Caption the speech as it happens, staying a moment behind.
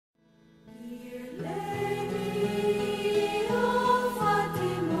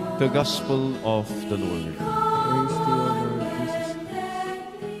The Gospel of the Lord. Praise to you, Lord Jesus.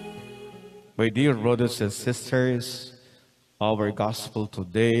 My dear brothers and sisters, our Gospel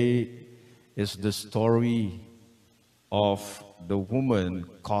today is the story of the woman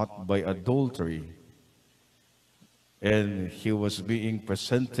caught by adultery, and he was being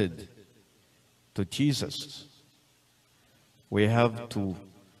presented to Jesus. We have to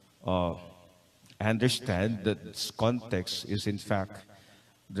understand that this context is, in fact,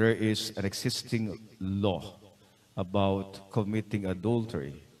 there is an existing law about committing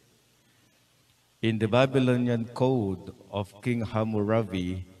adultery. In the Babylonian code of King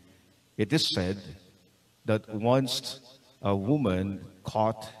Hammurabi, it is said that once a woman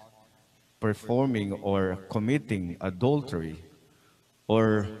caught performing or committing adultery,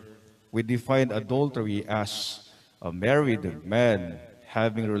 or we define adultery as a married man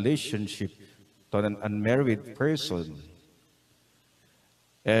having a relationship to an unmarried person.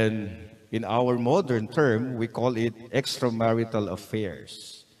 And in our modern term, we call it extramarital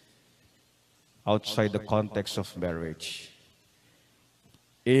affairs outside the context of marriage.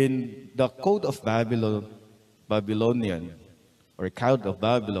 In the Code of Babylonian, or Code of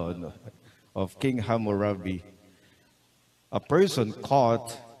Babylon of King Hammurabi, a person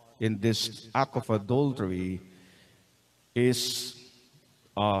caught in this act of adultery is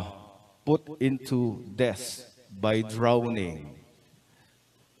put into death by drowning.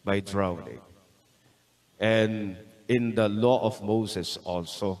 And in the law of Moses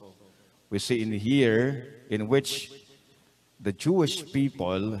also, we see in here in which the Jewish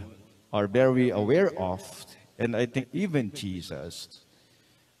people are very aware of, and I think even Jesus,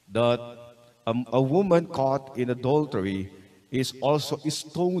 that a woman caught in adultery is also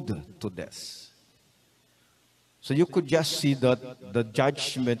stoned to death. So you could just see that the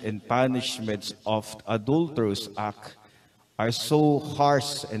judgment and punishments of adulterous act are so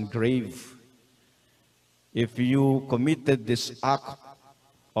harsh and grave. If you committed this act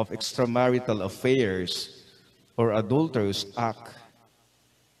of extramarital affairs or adulterous act,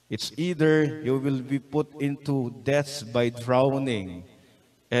 it's either you will be put into death by drowning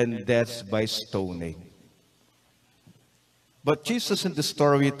and death by stoning. But Jesus in the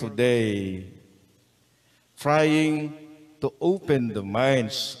story today, trying to open the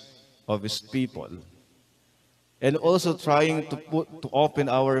minds of his people, and also trying to open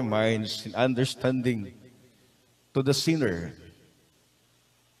our minds in understanding to the sinner,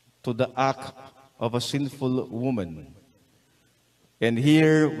 to the act of a sinful woman. And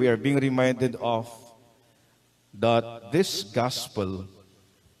here we are being reminded of that this gospel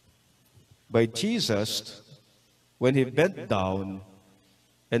by Jesus, when he bent down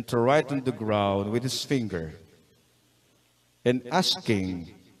and to write on the ground with his finger and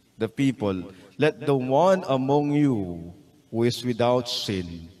asking the people, let the one among you who is without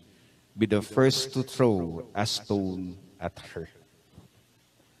sin be the first to throw a stone at her.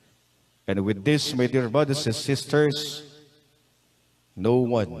 And with this, my dear brothers and sisters, no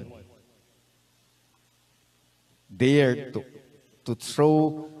one dared to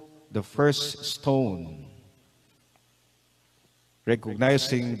throw the first stone,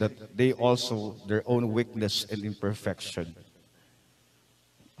 recognizing that they also their own weakness and imperfection.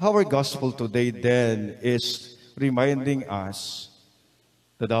 Our gospel today then is reminding us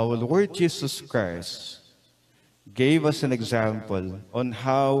that our Lord Jesus Christ gave us an example on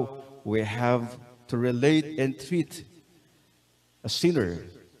how we have to relate and treat a sinner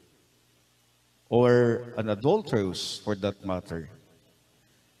or an adulteress for that matter.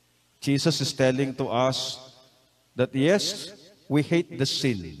 Jesus is telling to us that yes, we hate the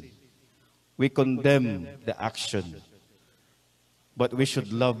sin, we condemn the action, but we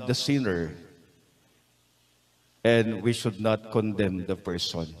should love the sinner and we should not condemn the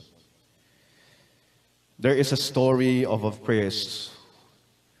person. There is a story of a priest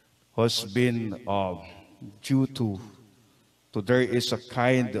who has been due to there is a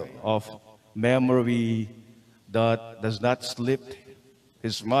kind of memory that does not slip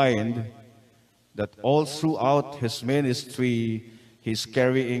his mind, that all throughout his ministry he's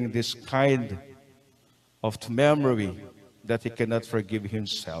carrying this kind of memory that he cannot forgive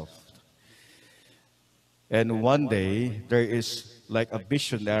himself. And one day there is like a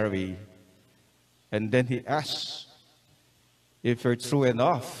visionary, and then he asks, if you're true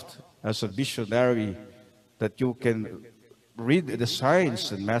enough as a visionary that you can read the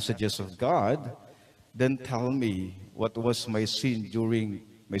signs and messages of God, then tell me what was my sin during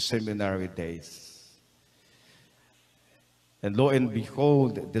my seminary days. And lo and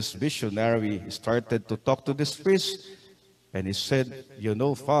behold, this visionary started to talk to this priest, and he said, you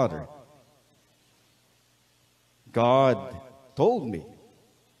know, Father, God told me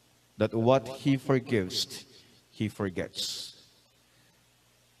that what He forgives, He forgets.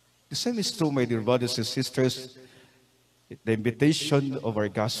 The same is true, my dear brothers and sisters, the invitation of our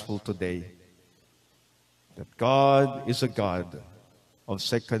gospel today, that God is a God of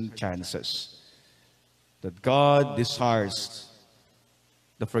second chances, that God desires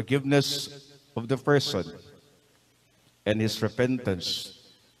the forgiveness of the person and his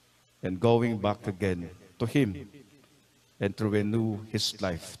repentance and going back again to Him and to renew his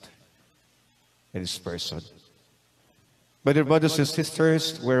life and his person. My dear brothers and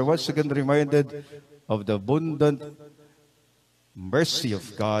sisters, we're once again reminded of the abundant mercy of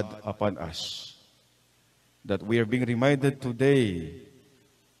God upon us. That we are being reminded today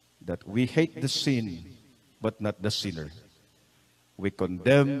that we hate the sin, but not the sinner. We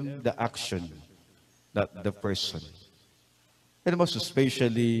condemn the action, not the person. And most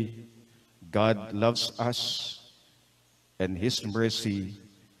especially, God loves us, and His mercy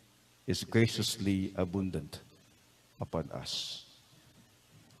is graciously abundant upon us.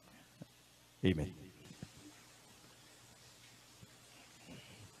 Amen.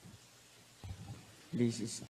 Please